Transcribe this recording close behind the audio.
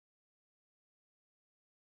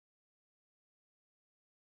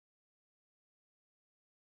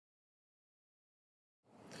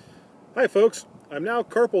Hi folks, I'm now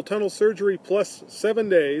carpal tunnel surgery plus 7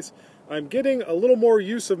 days. I'm getting a little more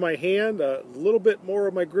use of my hand, a little bit more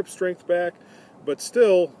of my grip strength back, but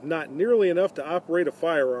still not nearly enough to operate a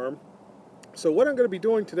firearm. So what I'm going to be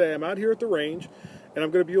doing today, I'm out here at the range, and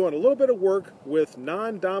I'm going to be doing a little bit of work with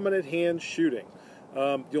non-dominant hand shooting.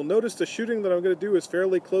 You'll notice the shooting that I'm going to do is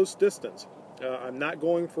fairly close distance. I'm not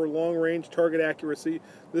going for long-range target accuracy.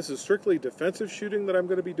 This is strictly defensive shooting that I'm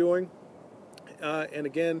going to be doing. And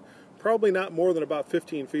again, probably not more than about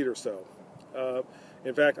 15 feet or so.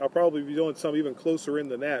 In fact, I'll probably be doing some even closer in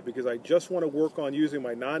than that because I just want to work on using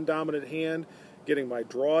my non-dominant hand, getting my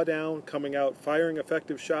draw down, coming out, firing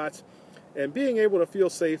effective shots, and being able to feel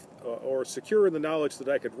safe or secure in the knowledge that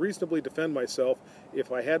I could reasonably defend myself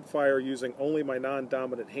if I had fire using only my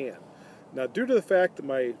non-dominant hand. Now, due to the fact that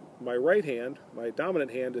my right hand, my dominant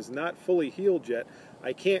hand, is not fully healed yet,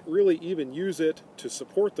 I can't really even use it to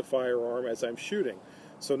support the firearm as I'm shooting.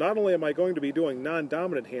 So not only am I going to be doing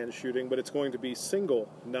non-dominant hand shooting, but it's going to be single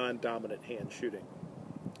non-dominant hand shooting.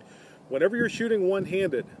 Whenever you're shooting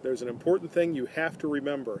one-handed, there's an important thing you have to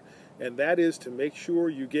remember, and that is to make sure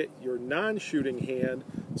you get your non-shooting hand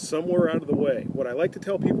somewhere out of the way. What I like to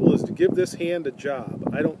tell people is to give this hand a job.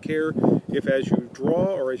 I don't care if as you draw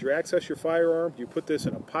or as you access your firearm, you put this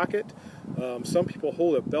in a pocket. Some people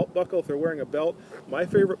hold a belt buckle if they're wearing a belt. My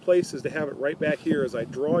favorite place is to have it right back here. As I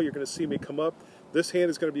draw, you're going to see me come up. This hand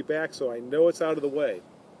is going to be back, so I know it's out of the way.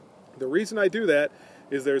 The reason I do that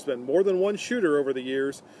is there's been more than one shooter over the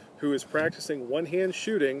years who is practicing one-hand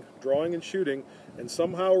shooting, drawing and shooting, and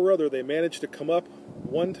somehow or other they managed to come up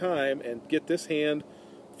one time and get this hand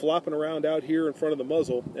flopping around out here in front of the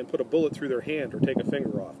muzzle and put a bullet through their hand or take a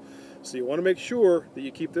finger off. So you want to make sure that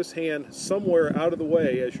you keep this hand somewhere out of the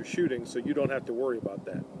way as you're shooting so you don't have to worry about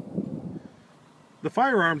that. The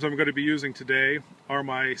firearms I'm going to be using today are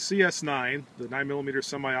my CS9, the 9mm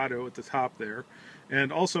semi-auto at the top there,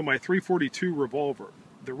 and also my .342 revolver.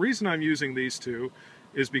 The reason I'm using these two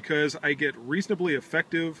is because I get reasonably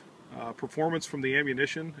effective performance from the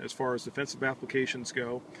ammunition as far as defensive applications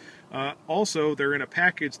go. Also, they're in a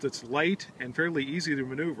package that's light and fairly easy to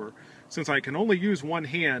maneuver. Since I can only use one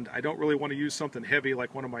hand, I don't really want to use something heavy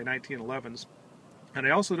like one of my 1911s. And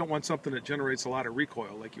I also don't want something that generates a lot of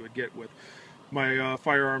recoil like you would get with my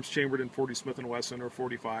firearms chambered in .40 Smith&Wesson or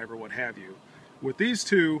 .45 or what have you. With these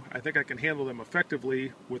two, I think I can handle them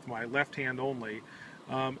effectively with my left hand only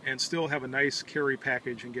and still have a nice carry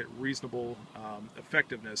package and get reasonable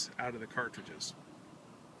effectiveness out of the cartridges.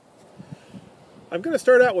 I'm going to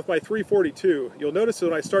start out with my .342. You'll notice that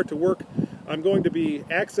when I start to work, I'm going to be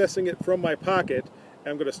accessing it from my pocket.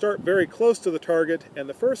 I'm going to start very close to the target, and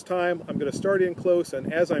the first time I'm going to start in close,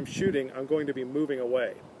 and as I'm shooting, I'm going to be moving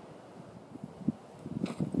away.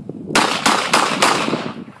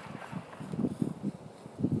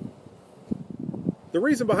 The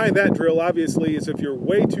reason behind that drill, obviously, is if you're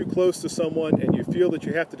way too close to someone and you feel that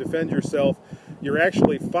you have to defend yourself, you're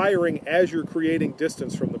actually firing as you're creating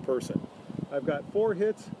distance from the person. I've got 4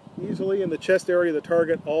 hits easily in the chest area of the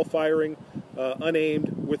target, all firing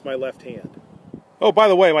unaimed with my left hand. Oh, by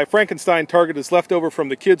the way, my Frankenstein target is left over from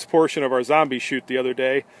the kids' portion of our zombie shoot the other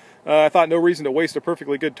day. I thought no reason to waste a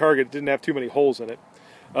perfectly good target. It didn't have too many holes in it.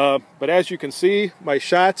 But as you can see, my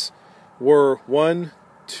shots were 1,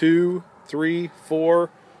 2, 3, 4,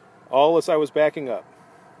 all as I was backing up.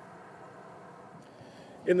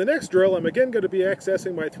 In the next drill, I'm again going to be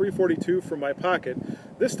accessing my .342 from my pocket.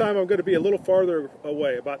 This time I'm going to be a little farther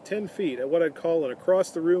away, about 10 feet at what I'd call an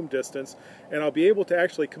across-the-room distance, and I'll be able to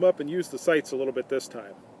actually come up and use the sights a little bit this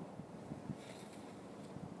time.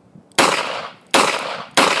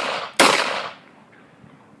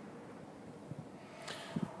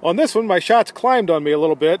 On this one, my shots climbed on me a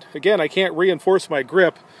little bit. Again, I can't reinforce my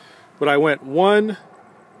grip, but I went 1,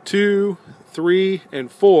 2, 3,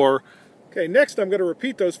 and 4. Okay, next I'm going to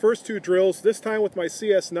repeat those first 2 drills, this time with my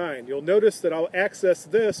CS9. You'll notice that I'll access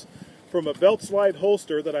this from a belt slide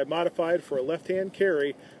holster that I modified for a left-hand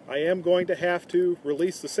carry. I am going to have to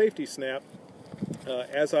release the safety snap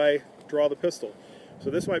as I draw the pistol. So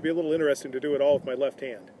this might be a little interesting to do it all with my left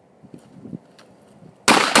hand.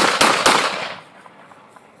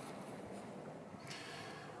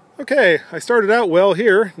 Okay, I started out well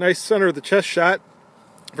here. Nice center of the chest shot.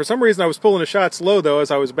 For some reason I was pulling the shots low though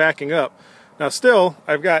as I was backing up. Now still,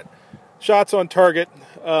 I've got shots on target.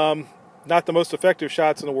 Not the most effective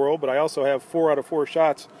shots in the world, but I also have 4 out of 4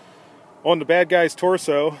 shots on the bad guy's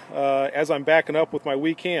torso as I'm backing up with my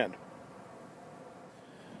weak hand.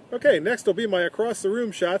 Okay, next will be my across the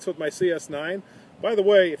room shots with my CS9. By the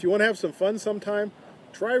way, if you want to have some fun sometime,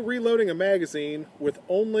 try reloading a magazine with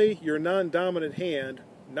only your non-dominant hand,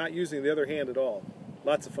 not using the other hand at all.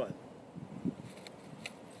 Lots of fun.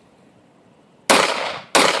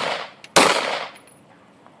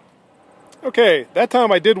 Okay, that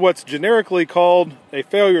time I did what's generically called a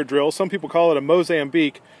failure drill. Some people call it a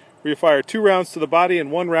Mozambique, where you fire 2 rounds to the body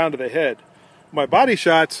and 1 round to the head. My body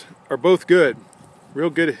shots are both good, real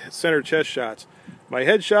good center chest shots. My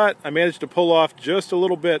head shot, I managed to pull off just a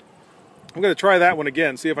little bit. I'm going to try that one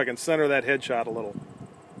again, see if I can center that head shot a little.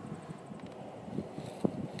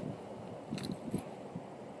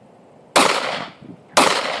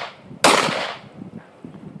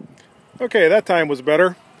 Okay, that time was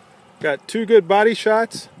better. Got 2 good body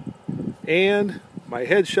shots, and my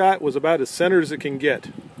head shot was about as centered as it can get.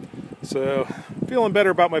 So, feeling better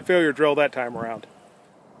about my failure drill that time around.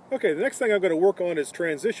 Okay, the next thing I'm going to work on is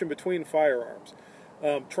transition between firearms.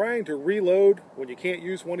 Trying to reload when you can't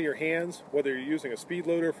use one of your hands, whether you're using a speed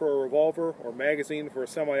loader for a revolver or magazine for a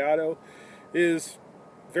semi-auto, is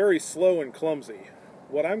very slow and clumsy.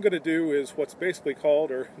 What I'm going to do is what's basically called,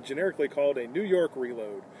 or generically called, a New York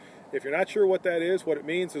reload. If you're not sure what that is, what it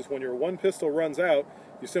means is when your one pistol runs out,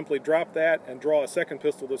 you simply drop that and draw a second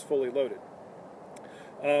pistol that's fully loaded.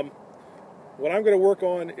 What I'm going to work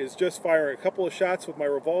on is just firing a couple of shots with my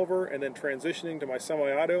revolver and then transitioning to my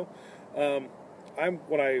semi-auto.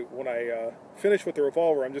 When I finish with the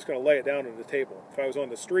revolver, I'm just going to lay it down on the table. If I was on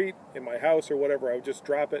the street, in my house or whatever, I would just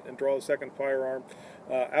drop it and draw the second firearm.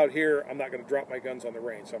 Out here, I'm not going to drop my guns on the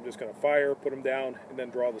range, so I'm just going to fire, put them down, and then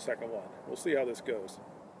draw the second one. We'll see how this goes.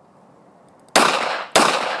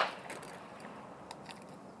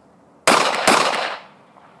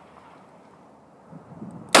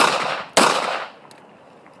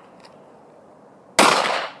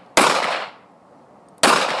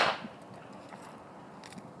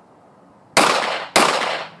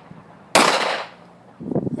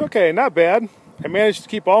 Okay, not bad. I managed to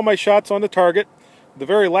keep all my shots on the target. The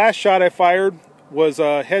very last shot I fired was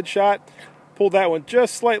a headshot. Pulled that one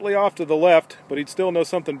just slightly off to the left, but he'd still know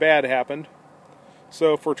something bad happened.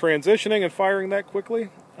 So for transitioning and firing that quickly,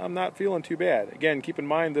 I'm not feeling too bad. Again, keep in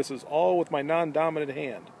mind this is all with my non-dominant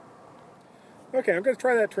hand. Okay, I'm going to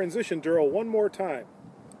try that transition drill one more time.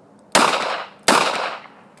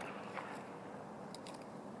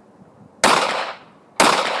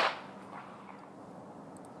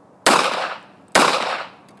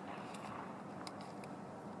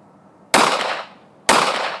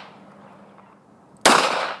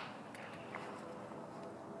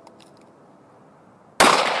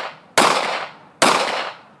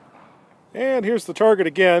 And here's the target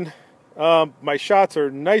again. My shots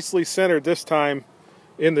are nicely centered this time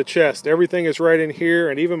in the chest. Everything is right in here,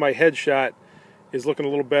 and even my headshot is looking a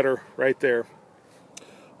little better right there.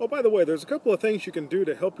 Oh, by the way, there's a couple of things you can do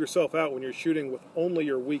to help yourself out when you're shooting with only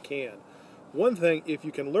your weak hand. One thing, if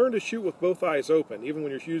you can learn to shoot with both eyes open, even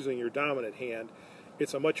when you're using your dominant hand,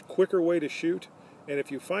 it's a much quicker way to shoot. And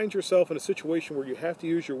if you find yourself in a situation where you have to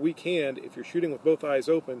use your weak hand, if you're shooting with both eyes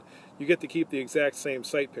open, you get to keep the exact same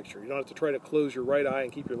sight picture. You don't have to try to close your right eye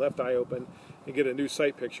and keep your left eye open and get a new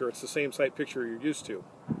sight picture. It's the same sight picture you're used to.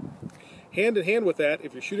 Hand in hand with that,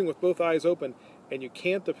 if you're shooting with both eyes open and you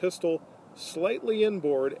cant the pistol slightly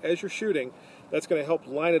inboard as you're shooting, that's going to help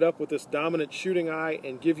line it up with this dominant shooting eye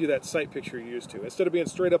and give you that sight picture you're used to. Instead of being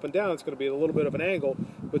straight up and down, it's going to be a little bit of an angle,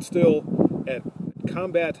 but still at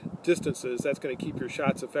combat distances, that's going to keep your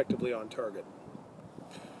shots effectively on target.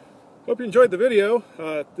 Hope you enjoyed the video.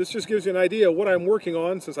 This just gives you an idea of what I'm working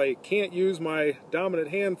on since I can't use my dominant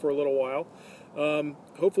hand for a little while.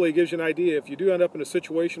 Hopefully it gives you an idea. If you do end up in a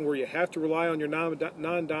situation where you have to rely on your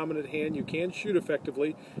non-dominant hand, you can shoot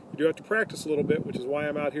effectively. You do have to practice a little bit, which is why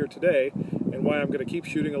I'm out here today and why I'm going to keep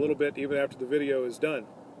shooting a little bit even after the video is done.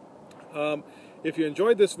 If you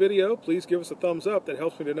enjoyed this video, please give us a thumbs up. That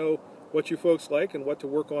helps me to know what you folks like and what to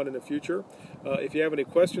work on in the future. If you have any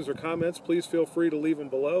questions or comments, please feel free to leave them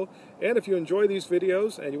below. And if you enjoy these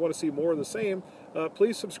videos and you want to see more of the same,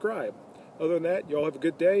 please subscribe. Other than that, you all have a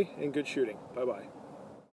good day and good shooting. Bye-bye.